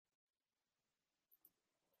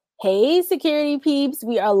Hey, security peeps.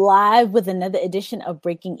 We are live with another edition of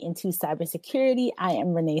Breaking Into Cybersecurity. I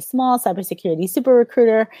am Renee Small, cybersecurity super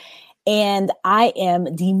recruiter, and I am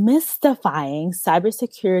demystifying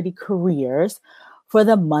cybersecurity careers for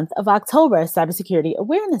the month of October, Cybersecurity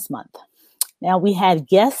Awareness Month. Now, we had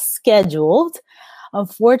guests scheduled.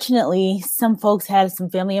 Unfortunately, some folks had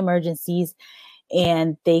some family emergencies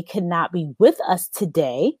and they could not be with us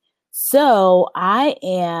today. So I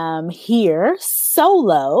am here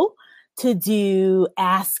solo to do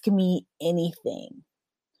Ask Me Anything.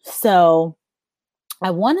 So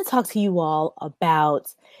I want to talk to you all about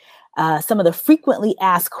some of the frequently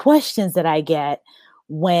asked questions that I get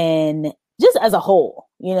when just as a whole,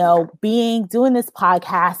 doing this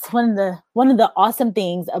podcast. One of the awesome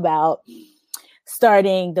things about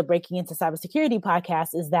starting the Breaking Into Cybersecurity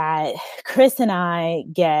podcast is that Chris and I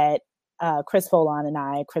get Chris Folon and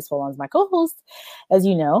I, Chris Folon is my co-host, as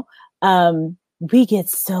you know, we get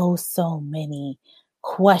so many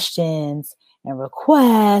questions and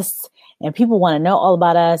requests, and people want to know all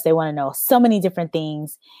about us. They want to know so many different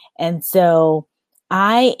things. And so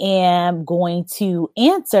I am going to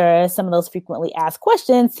answer some of those frequently asked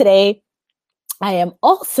questions today. I am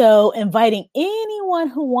also inviting anyone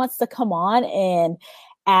who wants to come on and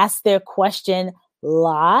ask their question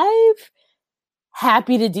live.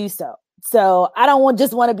 Happy to do so. So I don't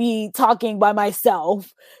just want to be talking by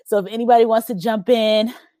myself. So if anybody wants to jump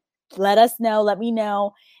in, let us know, let me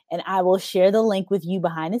know, and I will share the link with you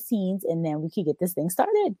behind the scenes, and then we can get this thing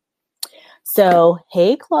started. So,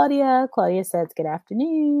 hey, Claudia. Claudia says, good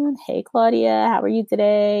afternoon. Hey, Claudia, how are you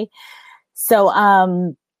today?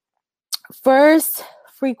 So, first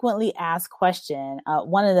frequently asked question,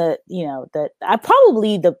 one of the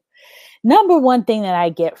number one thing that I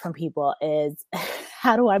get from people is,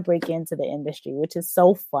 how do I break into the industry? Which is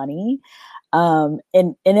so funny. And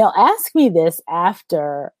they'll ask me this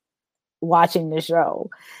after watching the show.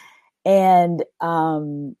 And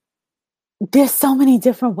there's so many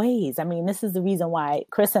different ways. I mean, this is the reason why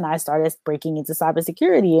Chris and I started breaking into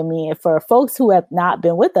cybersecurity. I mean, for folks who have not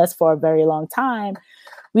been with us for a very long time,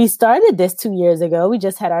 we started this 2 years ago. We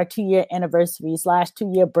just had our 2-year anniversary /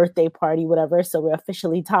 2-year birthday party, whatever. So we're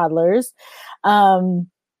officially toddlers in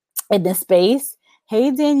this space. Hey,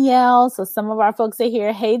 Danielle. So some of our folks are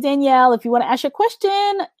here. Hey, Danielle, if you want to ask your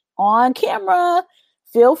question on camera,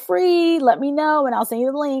 feel free. Let me know and I'll send you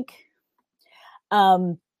the link.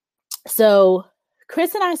 So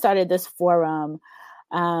Chris and I started this forum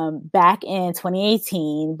back in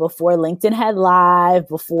 2018, before LinkedIn had Live,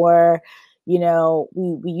 before, we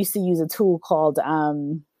used to use a tool called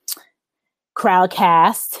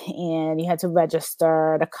Crowdcast, and you had to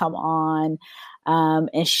register to come on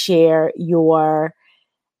and share your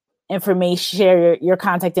information, share your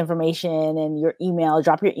contact information and your email,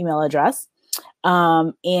 drop your email address.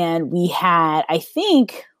 And we had, I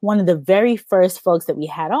think one of the very first folks that we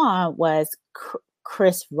had on was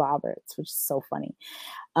Chris Roberts, which is so funny.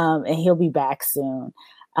 And he'll be back soon.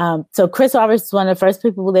 So Chris Roberts is one of the first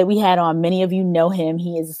people that we had on. Many of you know him.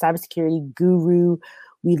 He is a cybersecurity guru.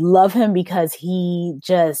 We love him because he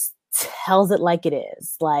just tells it like it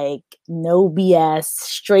is, like no BS,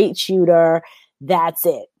 straight shooter. That's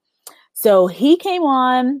it. So he came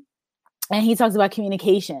on and he talks about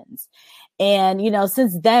communications. And,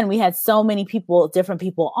 since then we had so many different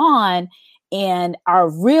people on, and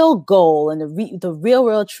our real goal and the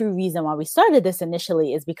real true reason why we started this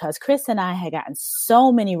initially is because Chris and I had gotten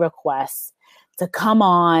so many requests to come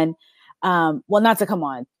on. Not to come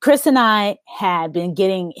on. Chris and I had been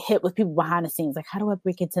getting hit with people behind the scenes. Like, how do I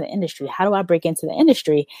break into the industry? How do I break into the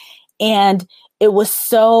industry? And it was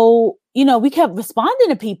so, we kept responding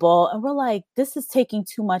to people and we're like, this is taking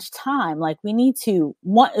too much time. Like, we need to,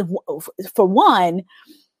 for one,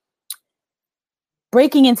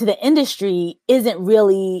 breaking into the industry isn't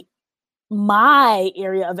really my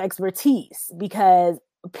area of expertise, because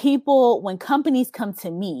when companies come to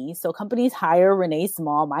me, so companies hire Renee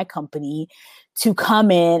Small, my company, to come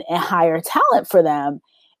in and hire talent for them.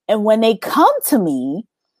 And when they come to me,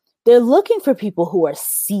 they're looking for people who are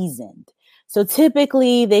seasoned. So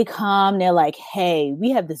typically they come, they're like, hey,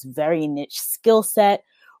 we have this very niche skill set.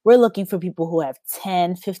 We're looking for people who have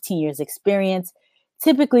 10, 15 years experience.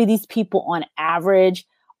 Typically these people on average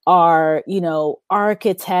are,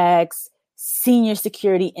 architects, senior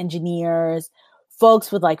security engineers,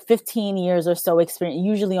 folks with like 15 years or so experience,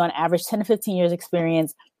 usually on average 10 to 15 years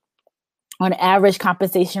experience. On average,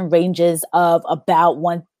 compensation ranges of about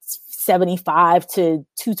 175 to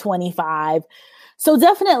 225. So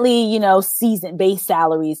definitely, seasoned base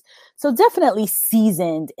salaries. So definitely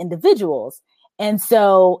seasoned individuals. And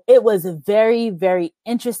so it was very, very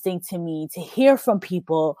interesting to me to hear from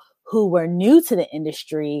people who were new to the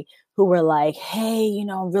industry who were like, hey,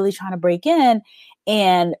 I'm really trying to break in.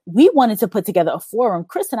 And we wanted to put together a forum.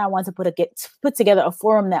 Chris and I wanted to put together a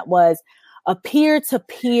forum that was a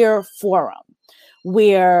peer-to-peer forum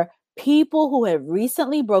where people who have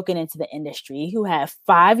recently broken into the industry, who have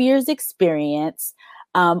 5 years experience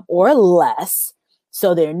or less,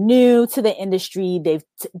 so they're new to the industry, they've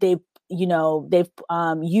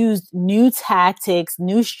used new tactics,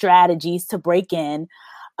 new strategies to break in,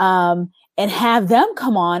 and have them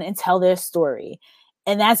come on and tell their story.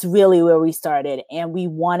 And that's really where we started. And we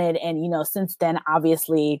wanted, and since then,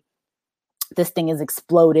 obviously, this thing has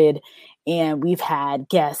exploded, and we've had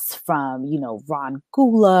guests from, Ron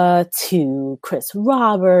Gula to Chris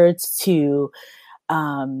Roberts to,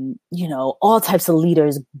 all types of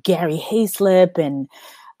leaders, Gary Hayslip, and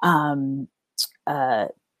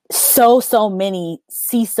so many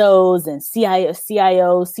CISOs and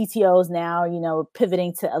CIOs, CTOs now,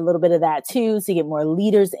 pivoting to a little bit of that too, to get more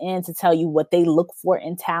leaders in to tell you what they look for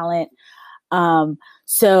in talent.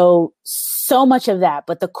 So much of that,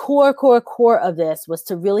 but the core of this was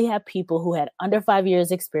to really have people who had under 5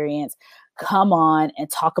 years experience come on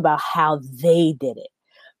and talk about how they did it,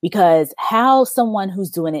 because how someone who's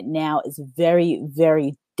doing it now is very,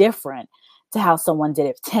 very different to how someone did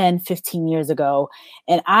it 10, 15 years ago.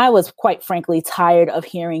 And I was quite frankly tired of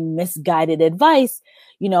hearing misguided advice.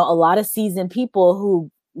 A lot of seasoned people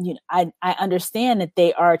who, I understand that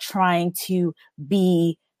they are trying to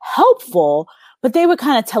be helpful, but they were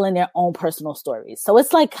kind of telling their own personal stories. So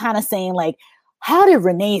it's like kind of saying like, how did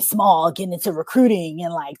Renee Small get into recruiting in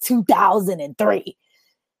like 2003?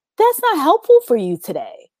 That's not helpful for you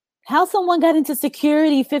today. How someone got into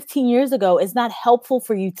security 15 years ago is not helpful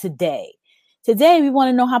for you today. Today, we want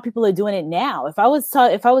to know how people are doing it now. If I was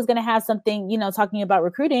going to have something, talking about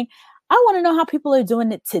recruiting, I want to know how people are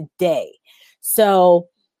doing it today. So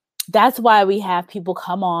that's why we have people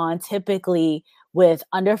come on typically with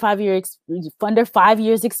under 5 years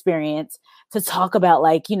experience to talk about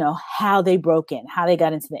how they broke in, how they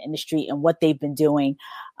got into the industry, and what they've been doing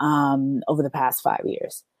over the past 5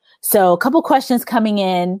 years. So a couple questions coming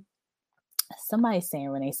in. Somebody's saying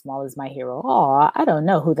Renee Small is my hero. Oh, I don't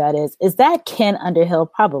know who that is. Is that Ken Underhill?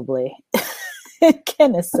 Probably.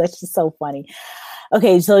 Ken is so funny.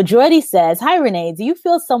 Okay, so Jordy says, hi, Renee. Do you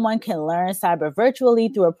feel someone can learn cyber virtually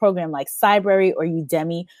through a program like Cybrary or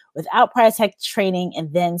Udemy without prior tech training,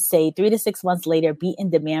 and then say 3 to 6 months later be in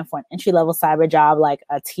demand for an entry-level cyber job like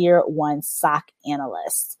a tier 1 SOC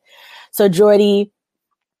analyst? So Jordy,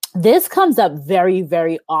 this comes up very,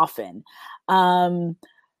 very often.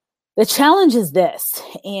 The challenge is this,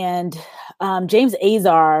 and James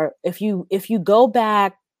Azar, if you go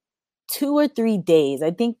back 2 or 3 days,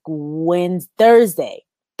 I think Thursday,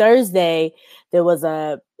 there was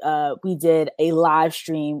we did a live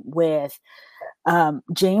stream with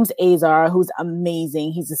James Azar, who's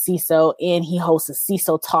amazing. He's a CISO, and he hosts a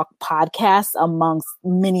CISO Talk podcast amongst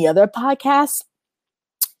many other podcasts.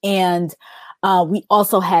 And we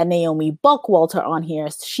also had Naomi Buckwalter on here.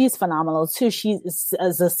 She's phenomenal too. She is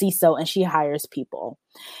a CISO, and she hires people.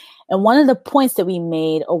 And one of the points that we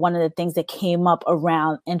made, or one of the things that came up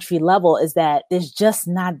around entry level, is that there's just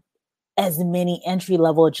not as many entry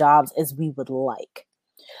level jobs as we would like.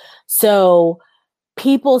 So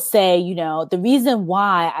people say, the reason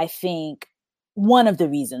why one of the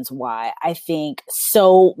reasons why I think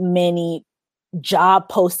so many job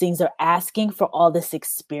postings are asking for all this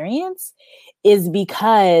experience is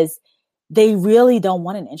because they really don't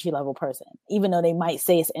want an entry-level person. Even though they might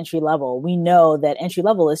say it's entry-level, we know that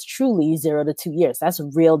entry-level is truly 0 to 2 years. That's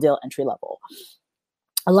real deal entry-level.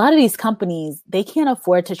 A lot of these companies, they can't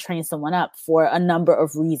afford to train someone up for a number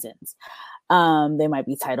of reasons. They might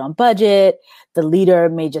be tight on budget. The leader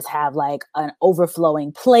may just have like an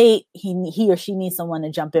overflowing plate. He or she needs someone to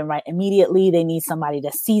jump in right immediately. They need somebody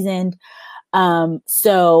that's seasoned.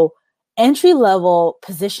 So entry-level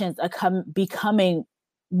positions are becoming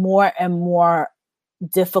more and more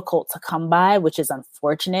difficult to come by, which is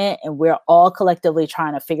unfortunate. And we're all collectively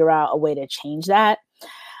trying to figure out a way to change that.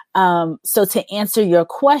 So to answer your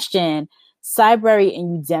question, Cybrary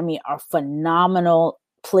and Udemy are phenomenal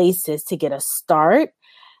places to get a start.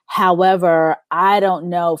 However, I don't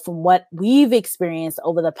know, from what we've experienced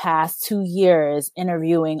over the past 2 years,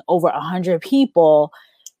 interviewing over 100 people,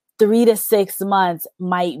 3 to 6 months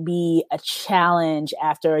might be a challenge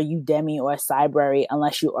after a Udemy or a Cybrary,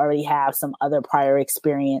 unless you already have some other prior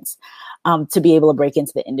experience to be able to break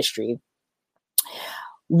into the industry.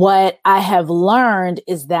 What I have learned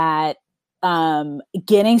is that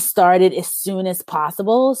getting started as soon as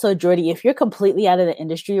possible. So Jordy, if you're completely out of the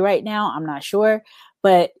industry right now, I'm not sure,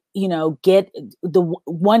 but get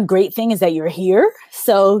one great thing is that you're here.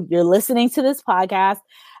 So you're listening to this podcast.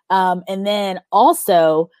 And then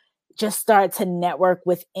also just start to network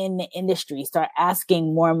within the industry, start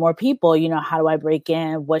asking more and more people, how do I break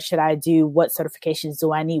in? What should I do? What certifications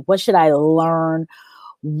do I need? What should I learn?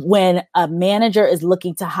 When a manager is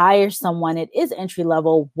looking to hire someone, it is entry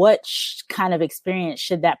level. What kind of experience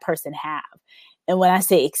should that person have? And when I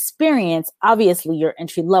say experience, obviously you're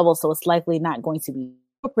entry level, so it's likely not going to be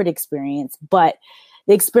corporate experience, but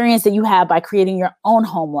the experience that you have by creating your own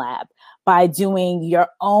home lab, by doing your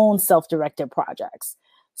own self-directed projects.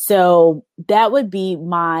 So that would be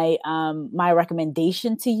my my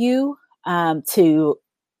recommendation to you, to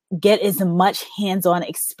get as much hands-on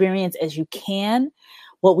experience as you can.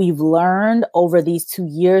 What we've learned over these 2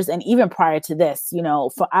 years, and even prior to this,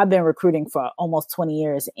 I've been recruiting for almost 20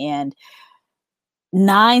 years, and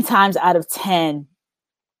 9 times out of 10,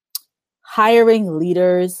 hiring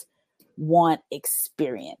leaders want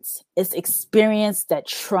experience. It's experience that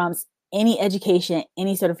trumps any education,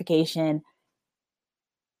 any certification,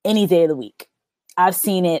 any day of the week. I've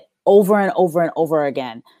seen it over and over and over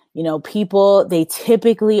again. People, they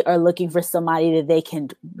typically are looking for somebody that they can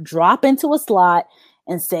drop into a slot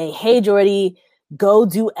and say, hey, Jordy, go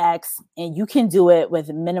do X, and you can do it with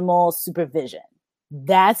minimal supervision.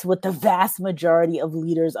 That's what the vast majority of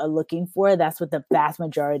leaders are looking for. That's what the vast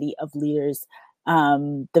majority of leaders,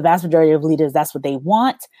 that's what they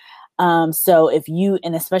want. So if you,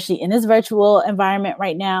 and especially in this virtual environment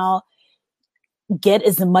right now, get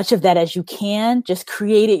as much of that as you can. Just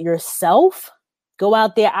create it yourself. Go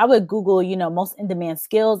out there. I would Google, most in-demand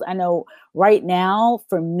skills. I know right now,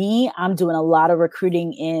 for me, I'm doing a lot of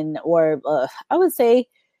recruiting I would say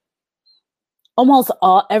almost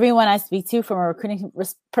everyone I speak to from a recruiting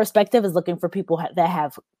perspective is looking for people that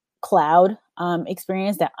have cloud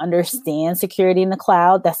experience, that understand security in the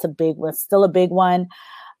cloud. That's still a big one.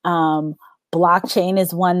 Blockchain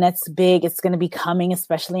is one that's big. It's going to be coming,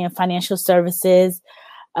 especially in financial services.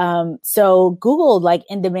 So Google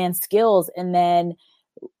in-demand skills, and then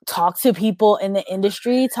talk to people in the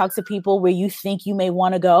industry, talk to people where you think you may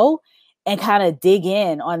want to go, and kind of dig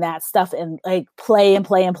in on that stuff and play and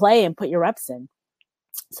put your reps in.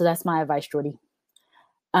 So that's my advice, Jordy.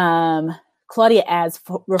 Claudia adds,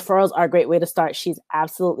 referrals are a great way to start. She's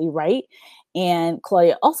absolutely right. And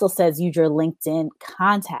Claudia also says, use your LinkedIn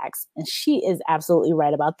contacts. And she is absolutely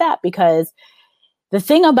right about that, because the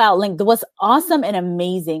thing about LinkedIn, what's awesome and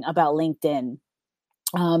amazing about LinkedIn,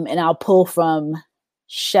 and I'll pull from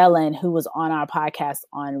Shellen, who was on our podcast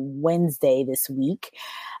on Wednesday this week.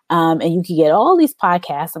 And you can get all these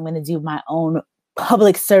podcasts. I'm going to do my own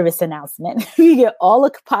public service announcement. You get all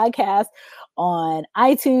the podcasts on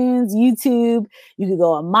iTunes, YouTube. You can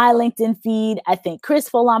go on my LinkedIn feed. I think Chris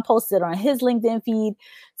Folon posted on his LinkedIn feed.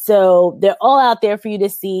 So they're all out there for you to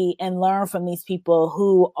see and learn from these people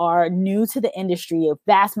who are new to the industry. A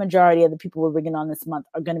vast majority of the people we're bringing on this month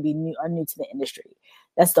are new to the industry.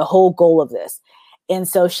 That's the whole goal of this. And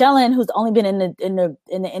so Shellen, who's only been in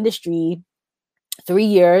the industry 3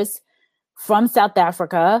 years, from South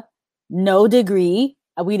Africa, no degree.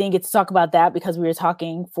 We didn't get to talk about that because we were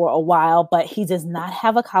talking for a while, but he does not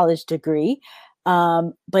have a college degree.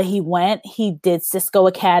 But he did Cisco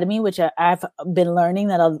Academy, which I've been learning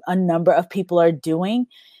that a number of people are doing,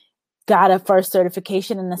 got a first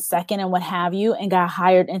certification and a second and what have you, and got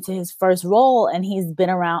hired into his first role. And he's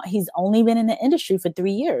only been in the industry for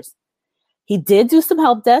 3 years. He did do some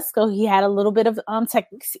help desk, so he had a little bit of tech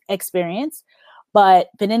experience, but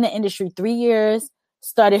been in the industry 3 years,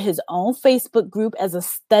 started his own Facebook group as a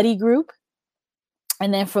study group.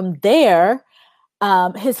 And then from there,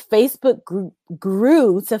 his Facebook group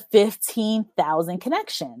grew to 15,000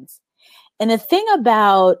 connections. And the thing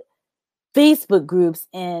about Facebook groups,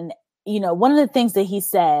 and one of the things that he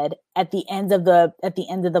said at the end of the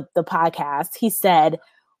podcast, he said,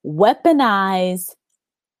 weaponize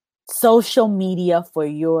social media for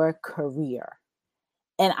your career.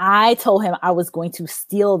 And I told him I was going to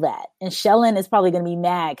steal that. And Shellen is probably going to be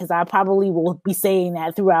mad because I probably will be saying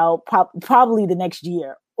that throughout probably the next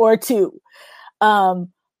year or two.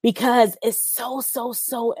 Because it's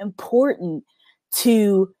so important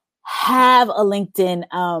to have a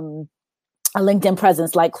LinkedIn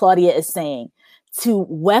presence, like Claudia is saying, to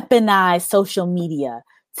weaponize social media,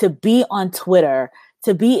 to be on Twitter,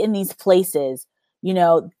 to be in these places.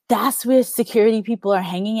 That's where security people are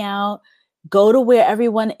hanging out. Go to where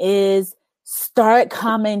everyone is, start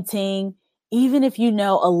commenting, even if you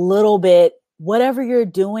know a little bit, whatever you're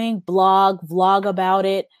doing, vlog about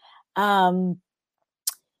it.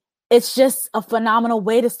 It's just a phenomenal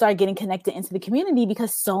way to start getting connected into the community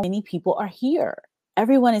because so many people are here.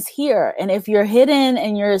 everyone is here. And if you're hidden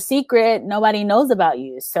and you're a secret, nobody knows about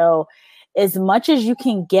you. So as much as you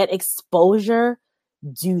can get exposure,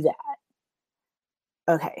 do that.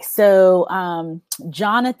 Okay, so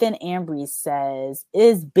Jonathan Ambry says,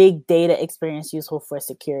 is big data experience useful for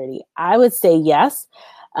security? I would say yes.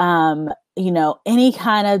 Any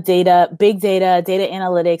kind of data, big data, data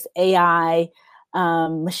analytics, AI,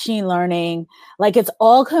 machine learning, like it's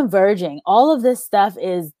all converging. All of this stuff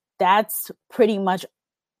that's pretty much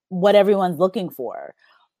what everyone's looking for.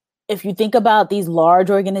 If you think about these large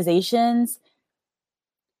organizations,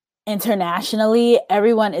 internationally,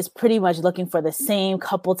 everyone is pretty much looking for the same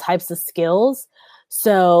couple types of skills.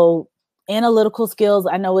 So analytical skills,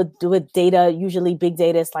 I know with data, usually big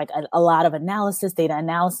data is like a lot of analysis, data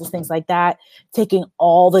analysis, things like that, taking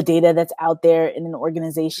all the data that's out there in an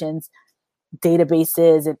organization's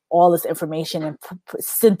databases and all this information and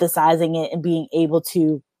synthesizing it and being able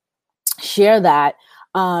to share that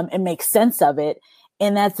and make sense of it.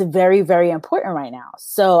 And that's very, very important right now.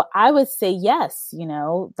 So I would say yes,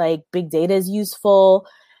 like big data is useful.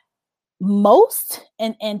 Most,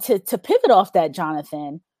 and to pivot off that,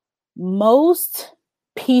 Jonathan, most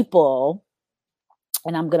people,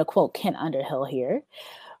 and I'm going to quote Ken Underhill here,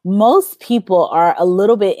 most people are a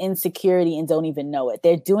little bit in security and don't even know it.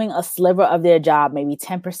 They're doing a sliver of their job, maybe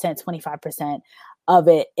 10%, 25% of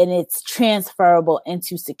it, and it's transferable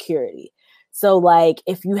into security. So like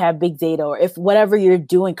if you have big data or if whatever you're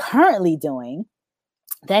currently doing,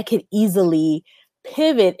 that could easily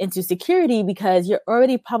pivot into security because you're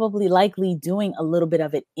already probably likely doing a little bit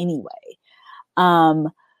of it anyway.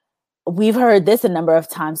 We've heard this a number of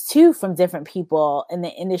times too from different people in the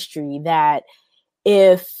industry that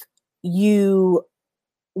if you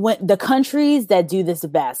went the countries that do this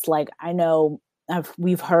best, like I know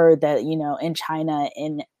we've heard that, in China,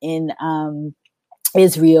 in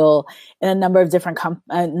Israel, and a number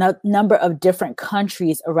of different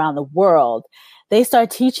countries around the world, they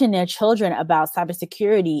start teaching their children about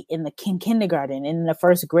cybersecurity in kindergarten, in the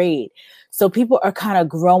first grade. So people are kind of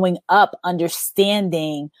growing up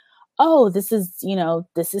understanding, oh, this is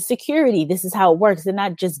security. This is how it works. They're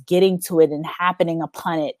not just getting to it and happening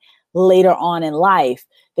upon it later on in life.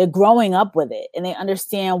 They're growing up with it and they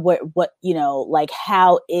understand what like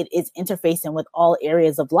how it is interfacing with all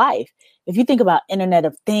areas of life. If you think about Internet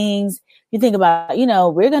of Things, you think about,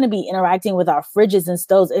 we're going to be interacting with our fridges and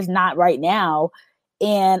stoves, if not right now.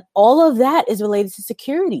 And all of that is related to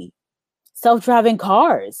security. Self-driving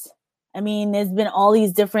cars. I mean, there's been all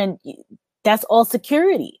these that's all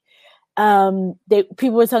security.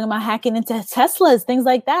 People were talking about hacking into Teslas, things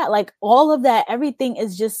like that. Like all of that, everything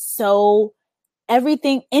is just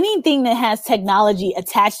anything that has technology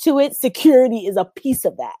attached to it, security is a piece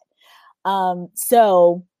of that.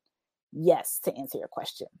 So yes, to answer your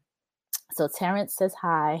question. So Terrence says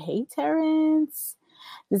hi. Hey, Terrence.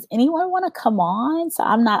 Does anyone want to come on? So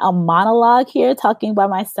I'm not a monologue here talking by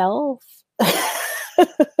myself.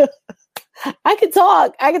 I could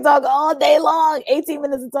talk all day long, 18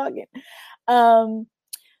 minutes of talking.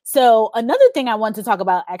 So another thing I want to talk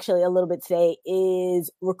about actually a little bit today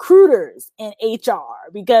is recruiters and HR,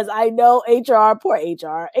 because I know HR, poor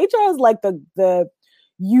HR. HR is like the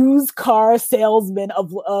used car salesman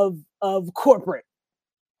of corporate.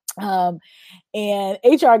 And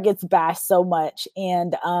HR gets bashed so much.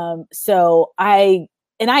 And so I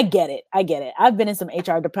get it. I've been in some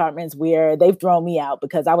HR departments where they've thrown me out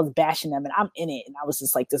because I was bashing them and I'm in it. And I was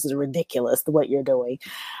just like, this is ridiculous what you're doing.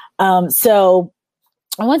 So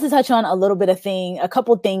I want to touch on a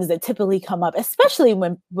couple things that typically come up, especially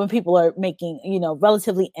when people are making,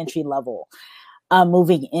 relatively entry level,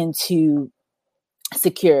 moving into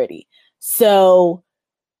security. So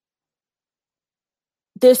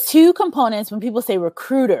there's two components when people say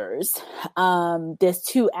recruiters. There's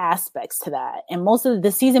two aspects to that. And most of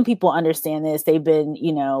the seasoned people understand this. They've been,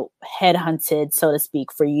 headhunted, so to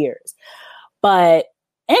speak, for years. But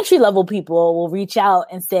entry level people will reach out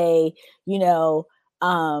and say,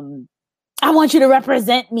 I want you to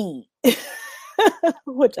represent me,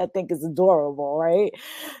 which I think is adorable, right?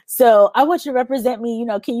 So I want you to represent me,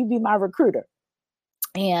 can you be my recruiter?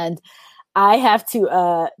 And I have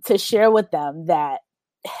to share with them that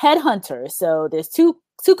headhunters. So there's two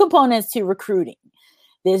components to recruiting.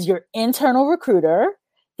 There's your internal recruiter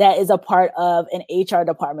that is a part of an HR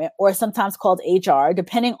department, or sometimes called HR,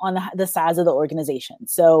 depending on the size of the organization.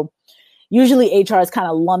 So usually HR is kind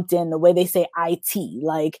of lumped in the way they say IT.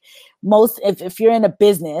 Like if you're in a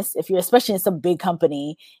business, if you're especially in some big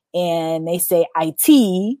company and they say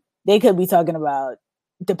IT, they could be talking about,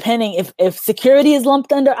 depending if security is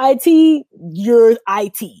lumped under IT, you're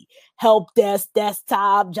IT. Help desk,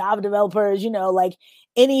 desktop, Java developers, like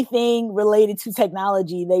anything related to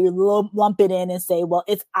technology, they lump it in and say, well,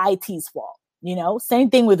 it's IT's fault. Same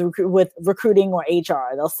thing with recruiting or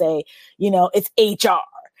HR. They'll say, it's HR.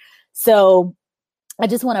 So I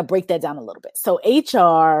just want to break that down a little bit. So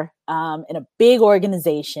HR in a big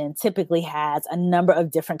organization typically has a number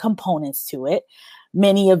of different components to it.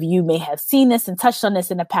 Many of you may have seen this and touched on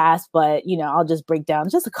this in the past, but, I'll just break down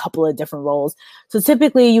just a couple of different roles. So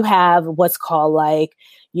typically you have what's called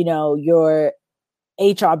your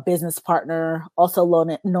HR business partner, also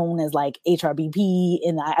known as like HRBP,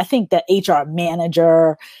 and I think the HR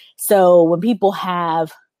manager. So when people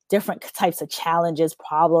have different types of challenges,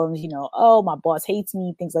 problems, oh, my boss hates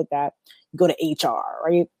me, things like that, you go to HR,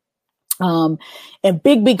 right? And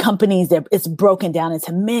big companies, it's broken down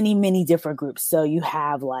into many, many different groups. So you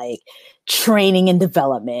have like training and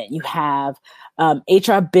development, you have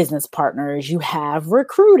HR business partners, you have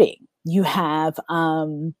recruiting, you have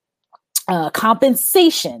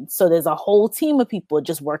compensation. So there's a whole team of people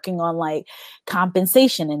just working on like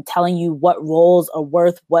compensation and telling you what roles are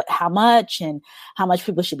worth how much and how much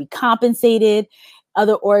people should be compensated.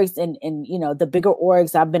 Other orgs and the bigger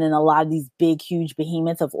orgs, I've been in a lot of these big, huge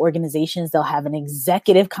behemoths of organizations. They'll have an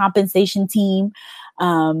executive compensation team.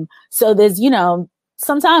 So there's,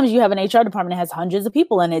 sometimes you have an HR department that has hundreds of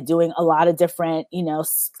people in it doing a lot of different,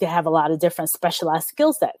 they have a lot of different specialized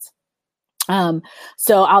skill sets.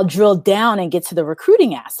 So I'll drill down and get to the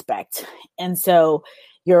recruiting aspect. And so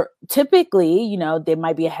you're typically, there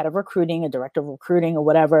might be a head of recruiting, a director of recruiting or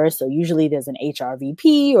whatever. So usually there's an HR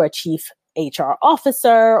VP or a chief HR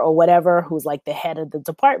officer or whatever, who's like the head of the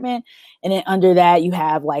department. And then under that, you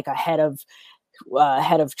have like a head of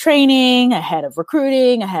training, a head of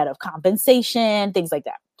recruiting, a head of compensation, things like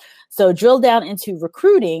that. So drill down into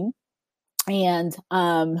recruiting, and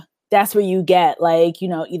that's where you get like,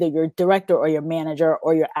 either your director or your manager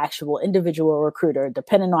or your actual individual recruiter,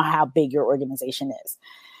 depending on how big your organization is.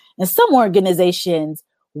 In some organizations,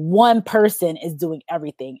 one person is doing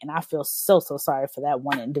everything. And I feel so sorry for that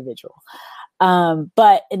one individual.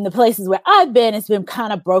 But in the places where I've been, it's been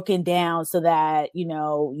kind of broken down so that,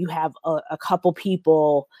 you have a couple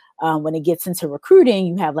people. When it gets into recruiting,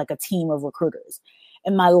 you have like a team of recruiters.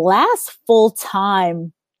 In my last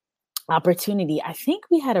full-time opportunity, I think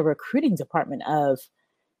we had a recruiting department of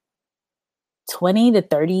 20 to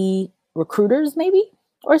 30 recruiters, maybe,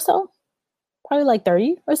 or so. Probably like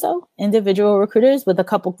 30 or so individual recruiters with a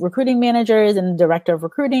couple recruiting managers and the director of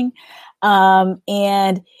recruiting.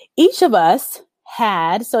 And each of us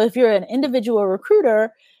had, so if you're an individual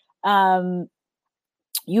recruiter,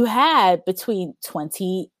 you had between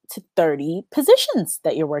 20 to 30 positions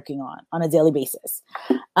that you're working on a daily basis.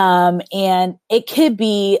 And it could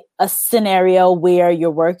be a scenario where you're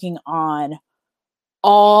working on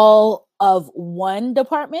all of one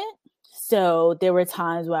department. So there were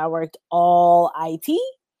times where I worked all IT.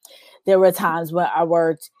 There were times where I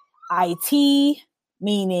worked IT,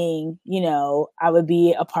 meaning, I would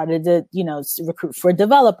be a part of the, recruit for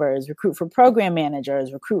developers, recruit for program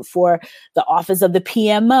managers, recruit for the office of the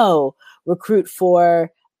PMO, recruit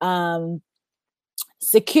for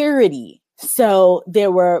security. So there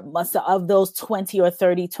were of those 20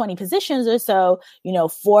 positions or so,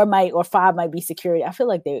 4 or 5 might be security. I feel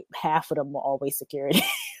like half of them were always security,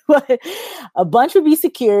 but a bunch would be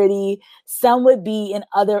security. Some would be in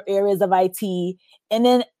other areas of IT. And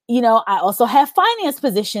then, I also have finance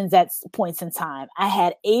positions at points in time. I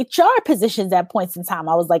had HR positions at points in time.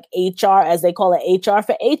 I was like HR, as they call it, HR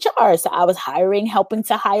for HR. So I was helping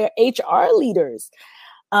to hire HR leaders.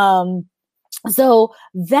 So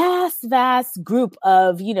vast group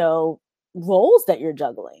of, roles that you're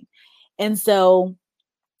juggling. And so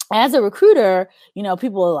as a recruiter,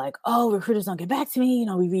 people are like, oh, recruiters don't get back to me.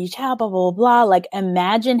 We reach out, blah, blah, blah. Like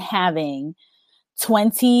imagine having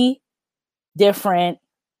 20 different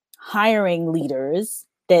hiring leaders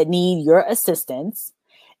that need your assistance.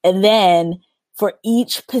 And then for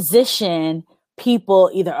each position,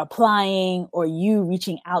 people either applying or you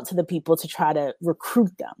reaching out to the people to try to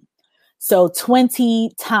recruit them. So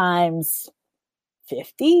 20 times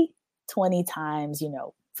 50, 20 times,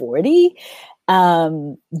 40,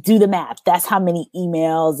 do the math. That's how many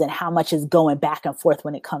emails and how much is going back and forth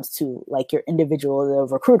when it comes to like your individual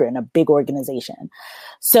recruiter in a big organization.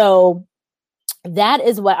 So that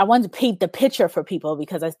is what I wanted to paint the picture for people,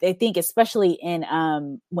 because I think especially in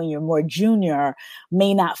when you're more junior,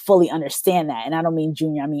 may not fully understand that. And I don't mean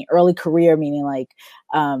junior, I mean early career, meaning like,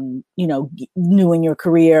 new in your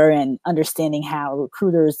career and understanding how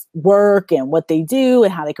recruiters work and what they do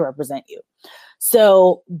and how they can represent you.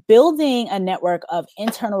 So building a network of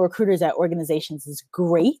internal recruiters at organizations is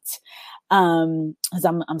great. Because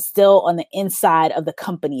I'm still on the inside of the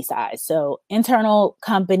company side. So internal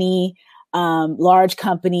company, large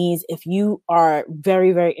companies, if you are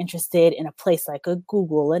very, very interested in a place like a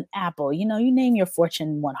Google, an Apple, you name your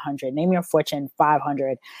Fortune 100, name your Fortune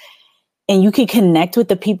 500, and you can connect with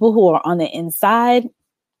the people who are on the inside,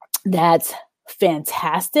 that's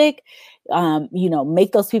fantastic.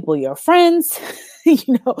 Make those people your friends,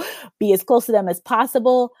 be as close to them as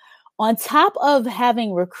possible. On top of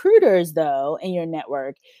having recruiters, though, in your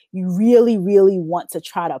network, you really, really want to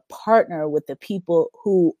try to partner with the people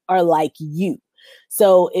who are like you.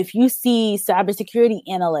 So if you see cybersecurity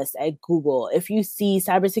analysts at Google, if you see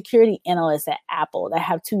cybersecurity analysts at Apple that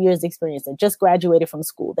have 2 years experience and just graduated from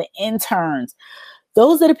school, the interns,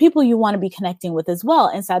 those are the people you want to be connecting with as well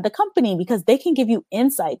inside the company, because they can give you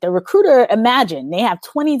insight. The recruiter, imagine they have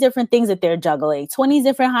 20 different things that they're juggling, 20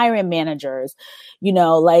 different hiring managers,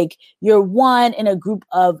 like you're one in a group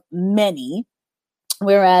of many.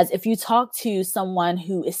 Whereas if you talk to someone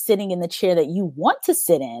who is sitting in the chair that you want to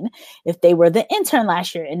sit in, if they were the intern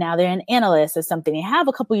last year and now they're an analyst or something, they have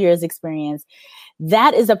a couple years experience,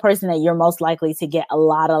 that is a person that you're most likely to get a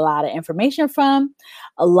lot of information from.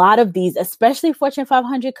 A lot of these, especially Fortune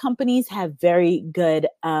 500 companies, have very good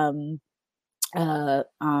referral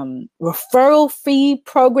fee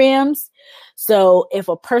programs. So if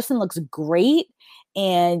a person looks great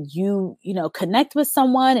and you connect with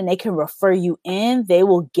someone and they can refer you in, they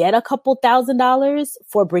will get a couple $1,000s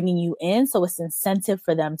for bringing you in. So it's incentive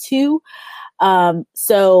for them too.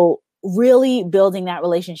 So really building that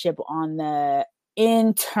relationship on the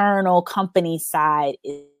internal company side.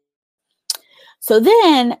 So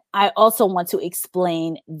then I also want to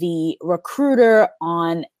explain the recruiter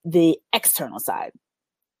on the external side.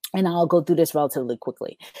 And I'll go through this relatively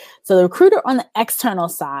quickly. So the recruiter on the external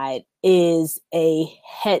side is a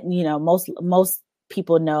head, most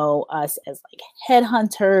people know us as like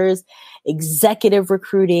headhunters, executive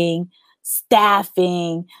recruiting,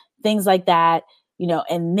 staffing, things like that,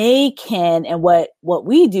 and they can, and what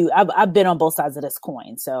we do, I've been on both sides of this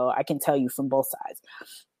coin, so I can tell you from both sides.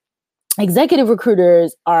 Executive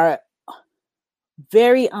recruiters are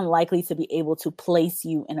very unlikely to be able to place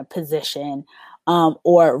you in a position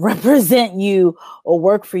or represent you or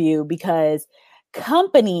work for you, because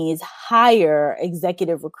companies hire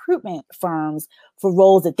executive recruitment firms for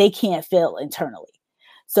roles that they can't fill internally.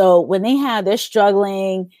 So when they're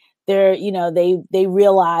struggling, they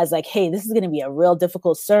realize like, hey, this is going to be a real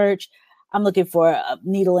difficult search. I'm looking for a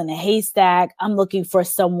needle in a haystack. I'm looking for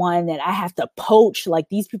someone that I have to poach. Like,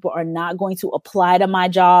 these people are not going to apply to my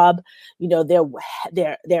job.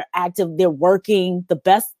 They're active. They're working.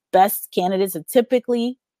 The best candidates are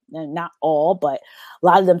typically, not all, but a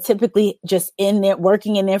lot of them typically just in there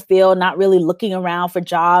working in their field, not really looking around for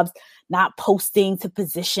jobs, not posting to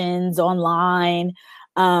positions online.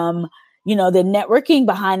 They're networking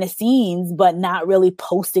behind the scenes, but not really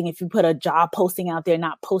posting. If you put a job posting out there,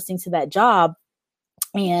 not posting to that job.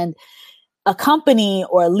 And a company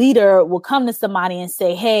or a leader will come to somebody and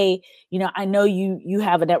say, hey, I know you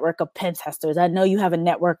have a network of pen testers. I know you have a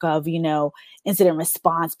network of, incident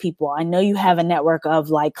response people. I know you have a network of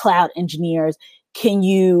like cloud engineers. Can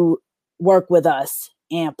you work with us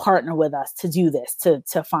and partner with us to do this, to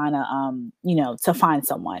find to find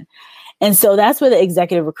someone? And so that's where the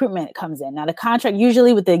executive recruitment comes in. Now, the contract,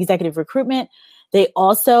 usually with the executive recruitment, they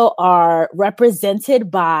also are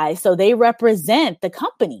represented by, so they represent the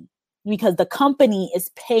company because the company is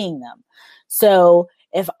paying them. So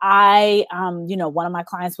if one of my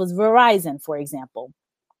clients was Verizon, for example,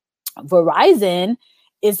 Verizon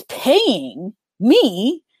is paying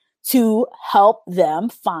me to help them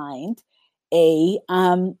find a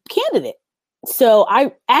candidate. So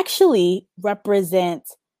I actually represent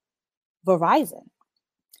Verizon.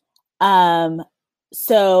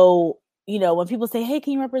 So, when people say, hey,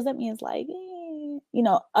 can you represent me? It's like,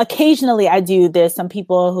 occasionally I do. There's some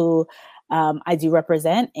people who I do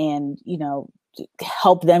represent and,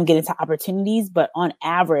 help them get into opportunities. But on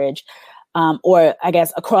average, or I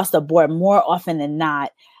guess across the board, more often than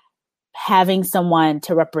not, having someone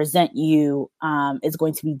to represent you is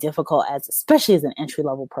going to be difficult, especially as an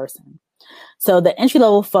entry-level person. So the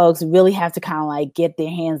entry-level folks really have to kind of like get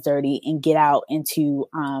their hands dirty and get out into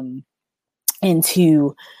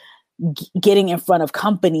getting in front of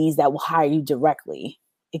companies that will hire you directly.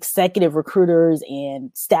 Executive recruiters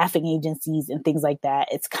and staffing agencies and things like that.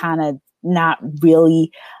 It's kind of not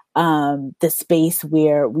really the space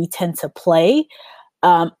where we tend to play.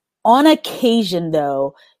 On occasion,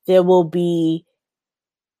 though, there will be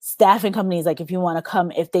staffing companies, like if you want to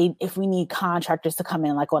come, if we need contractors to come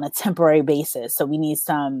in like on a temporary basis, so we need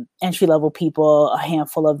some entry level people, a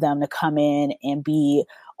handful of them to come in and be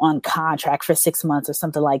on contract for 6 months or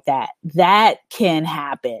something like that. That can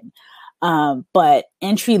happen. But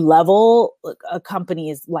entry level, a company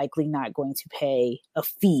is likely not going to pay a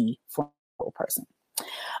fee for a person.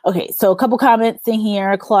 Okay, so a couple comments in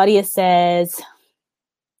here. Claudia says,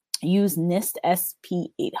 use NIST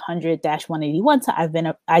SP 800-181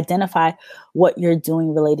 to identify what you're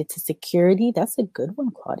doing related to security. That's a good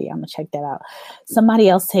one, Claudia. I'm going to check that out. Somebody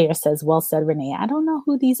else here says, well said, Renee. I don't know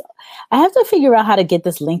who these are. I have to figure out how to get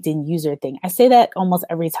this LinkedIn user thing. I say that almost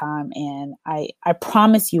every time, and I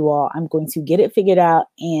promise you all I'm going to get it figured out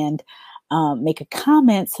and make a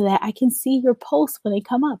comment so that I can see your posts when they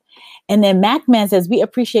come up. And then MacMan says, we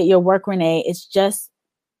appreciate your work, Renee. It's just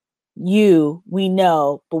you, we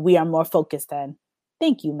know, but we are more focused than.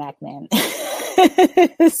 Thank you, MacMan.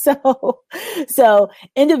 So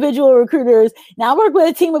individual recruiters now work with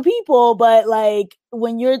a team of people, but like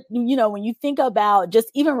when when you think about just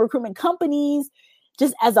even recruitment companies,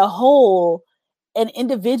 just as a whole, an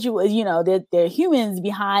individual, they're humans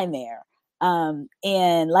behind there.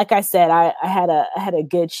 And like I said, I had a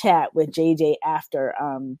good chat with JJ after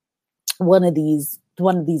one of these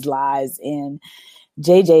lives, and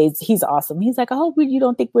he's awesome. He's like, I hope you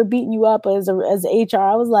don't think we're beating you up as HR.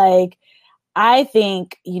 I was like, I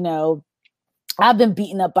think, I've been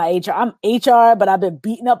beaten up by HR. I'm HR, but I've been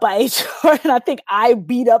beaten up by HR. And I think I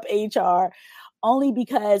beat up HR only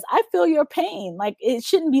because I feel your pain. Like, it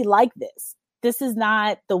shouldn't be like this. This is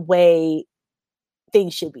not the way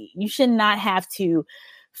things should be. You should not have to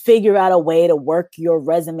figure out a way to work your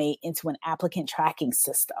resume into an applicant tracking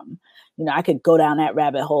system. I could go down that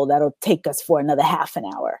rabbit hole. That'll take us for another half an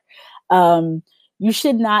hour. You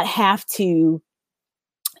shouldn't have to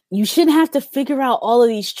figure out all of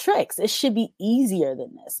these tricks. It should be easier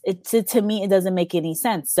than this. To me, it doesn't make any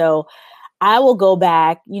sense. So I will go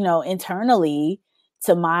back, internally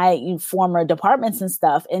to my former departments and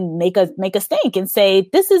stuff and make a stink and say,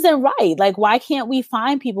 this isn't right. Like, why can't we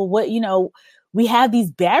find people? We have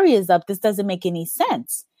these barriers up. This doesn't make any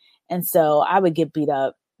sense. And so I would get beat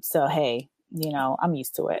up. So, hey, I'm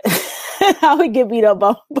used to it. I would get beat up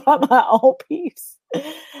by my own peeps.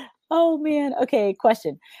 Oh, man. Okay,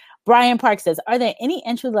 question. Brian Park says, are there any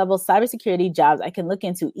entry-level cybersecurity jobs I can look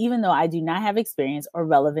into, even though I do not have experience or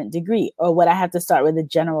relevant degree, or would I have to start with a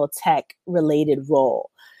general tech-related role?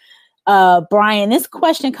 Brian, this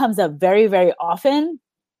question comes up very, very often.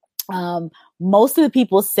 Most of the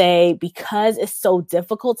people say because it's so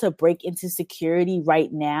difficult to break into security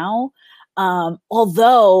right now,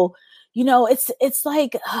 although, it's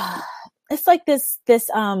like this,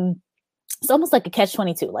 it's almost like a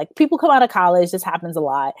catch-22. Like, people come out of college, this happens a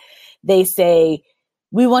lot. They say,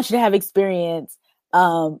 we want you to have experience,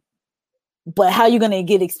 but how are you going to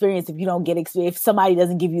get experience if you don't get experience, if somebody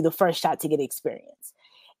doesn't give you the first shot to get experience?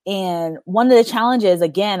 And one of the challenges,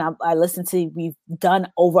 again, we've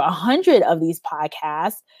done over 100 of these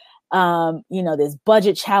podcasts. There's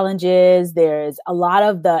budget challenges. There's a lot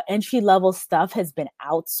of the entry-level stuff has been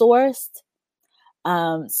outsourced.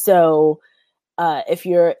 If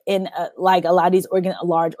you're in like a lot of these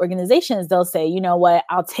large organizations, they'll say, you know what,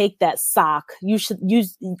 I'll take that SOC. You should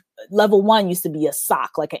use level 1 used to be a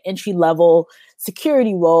SOC, like an entry level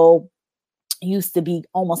security role used to be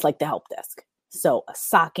almost like the help desk. So a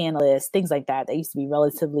SOC analyst, things like that, they used to be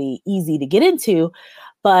relatively easy to get into,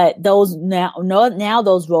 but those now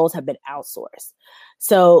those roles have been outsourced.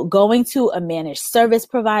 So going to a managed service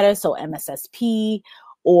provider, so MSSP,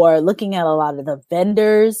 or looking at a lot of the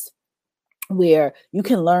vendors where you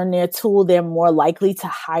can learn their tool, they're more likely to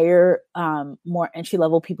hire more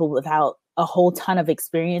entry-level people without a whole ton of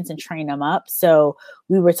experience and train them up. So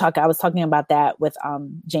I was talking about that with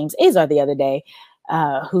James Azar the other day,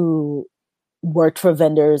 who worked for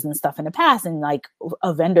vendors and stuff in the past. And like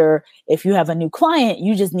a vendor, if you have a new client,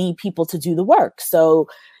 you just need people to do the work. So,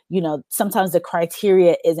 sometimes the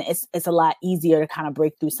criteria it's a lot easier to kind of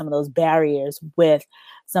break through some of those barriers with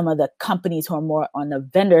some of the companies who are more on the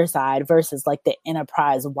vendor side versus like the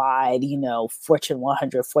enterprise wide, Fortune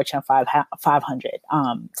 100, Fortune 500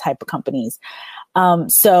 type of companies.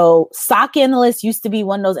 So SOC analyst used to be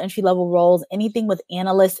one of those entry level roles. Anything with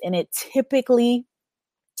analysts in it typically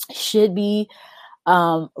should be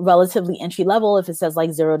relatively entry level. If it says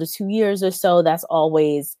like 0 to 2 years or so, that's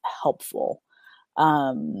always helpful.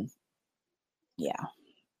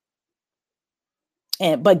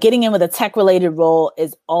 But getting in with a tech related role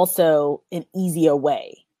is also an easier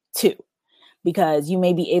way too, because you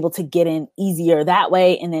may be able to get in easier that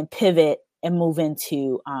way and then pivot and move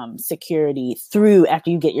into security through after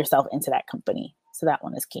you get yourself into that company. So that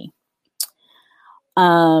one is key.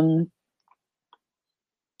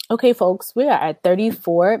 Okay, folks, we are at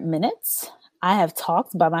 34 minutes. I have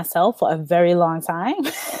talked by myself for a very long time.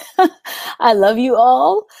 I love you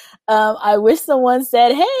all. I wish someone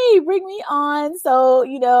said, hey, bring me on so,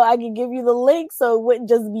 I can give you the link so it wouldn't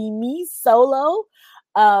just be me solo.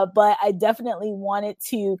 But I definitely wanted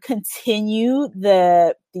to continue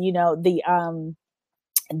the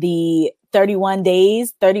 31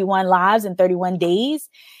 days, 31 lives in 31 days,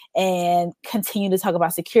 and continue to talk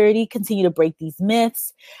about security, continue to break these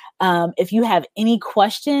myths. If you have any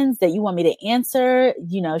questions that you want me to answer,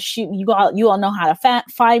 shoot me. You all know how to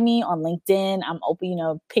find me on LinkedIn. I'm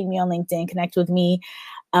open, ping me on LinkedIn, connect with me.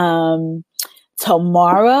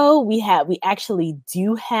 Tomorrow we actually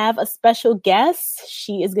do have a special guest.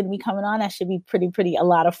 She is going to be coming on. That should be pretty a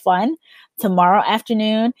lot of fun tomorrow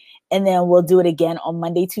afternoon. And then we'll do it again on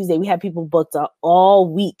Monday, Tuesday. We have people booked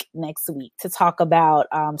all week next week to talk about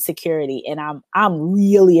security. And I'm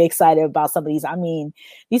really excited about some of these. I mean,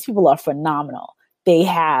 these people are phenomenal. They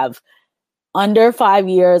have under 5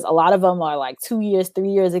 years. A lot of them are like 2 years, 3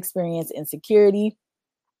 years experience in security.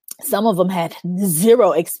 Some of them had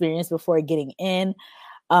zero experience before getting in.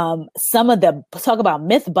 Some of them talk about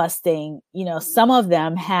myth busting. Some of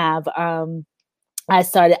them have,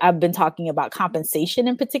 I've been talking about compensation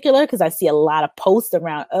in particular, because I see a lot of posts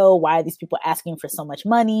around, why are these people asking for so much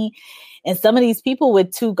money? And some of these people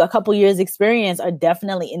with a couple years experience are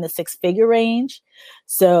definitely in the 6-figure range.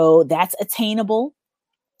 So that's attainable.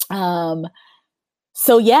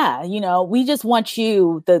 So yeah, we just want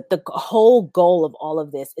you, the whole goal of all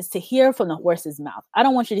of this is to hear from the horse's mouth. I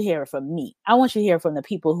don't want you to hear it from me. I want you to hear from the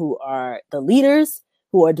people who are the leaders,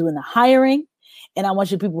 who are doing the hiring. And I want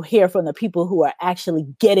you to hear from the people who are actually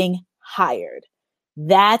getting hired.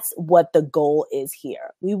 That's what the goal is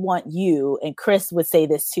here. We want you, and Chris would say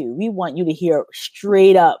this too, we want you to hear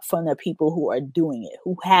straight up from the people who are doing it,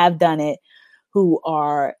 who have done it, who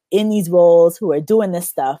are in these roles, who are doing this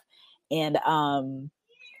stuff. And,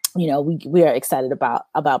 we are excited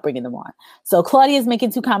about bringing them on. So Claudia is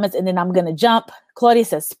making 2 comments, and then I'm going to jump. Claudia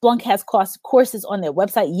says Splunk has courses on their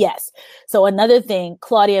website. Yes. So another thing,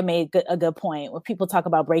 Claudia made a good point when people talk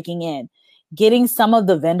about breaking in, getting some of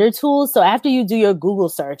the vendor tools. So after you do your Google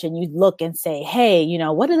search and you look and say, hey,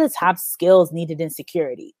 what are the top skills needed in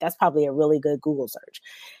security? That's probably a really good Google search.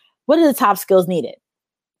 What are the top skills needed?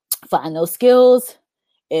 Find those skills.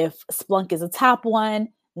 If Splunk is a top one,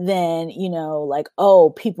 then,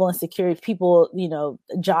 people in security,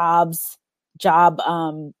 job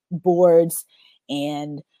boards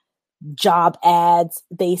and job ads,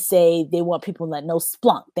 they say they want people that know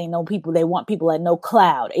Splunk. They want people that know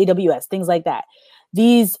cloud, AWS, things like that.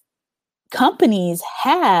 These companies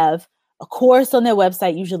have a course on their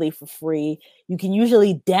website, usually for free. You can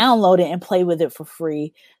usually download it and play with it for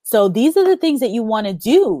free. So these are the things that you want to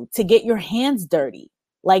do to get your hands dirty.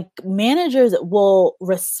 Like, managers will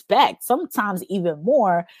respect, sometimes even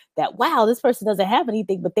more, that, wow, this person doesn't have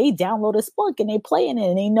anything, but they downloaded Splunk and they play in it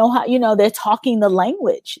and they know how, they're talking the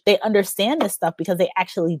language. They understand this stuff because they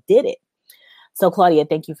actually did it. So Claudia,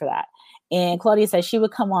 thank you for that. And Claudia says she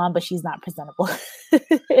would come on, but she's not presentable.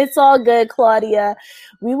 It's all good, Claudia.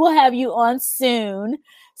 We will have you on soon.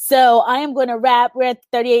 So I am going to wrap. We're at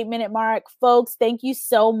the 38-minute mark. Folks, thank you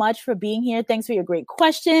so much for being here. Thanks for your great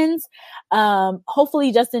questions.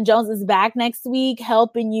 Hopefully Justin Jones is back next week,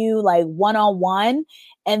 helping you like one-on-one.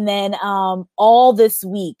 And then all this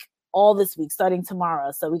week, starting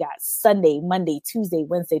tomorrow. So we got Sunday, Monday, Tuesday,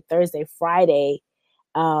 Wednesday, Thursday, Friday.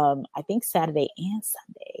 I think Saturday and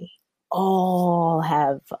Sunday all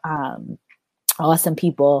have awesome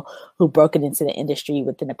people who broke it into the industry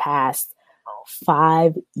within the past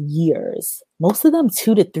 5 years, most of them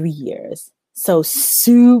 2 to 3 years. So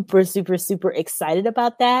super, super, super excited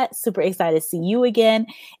about that. Super excited to see you again,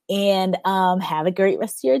 and have a great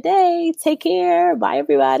rest of your day. Take care. Bye,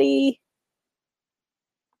 everybody.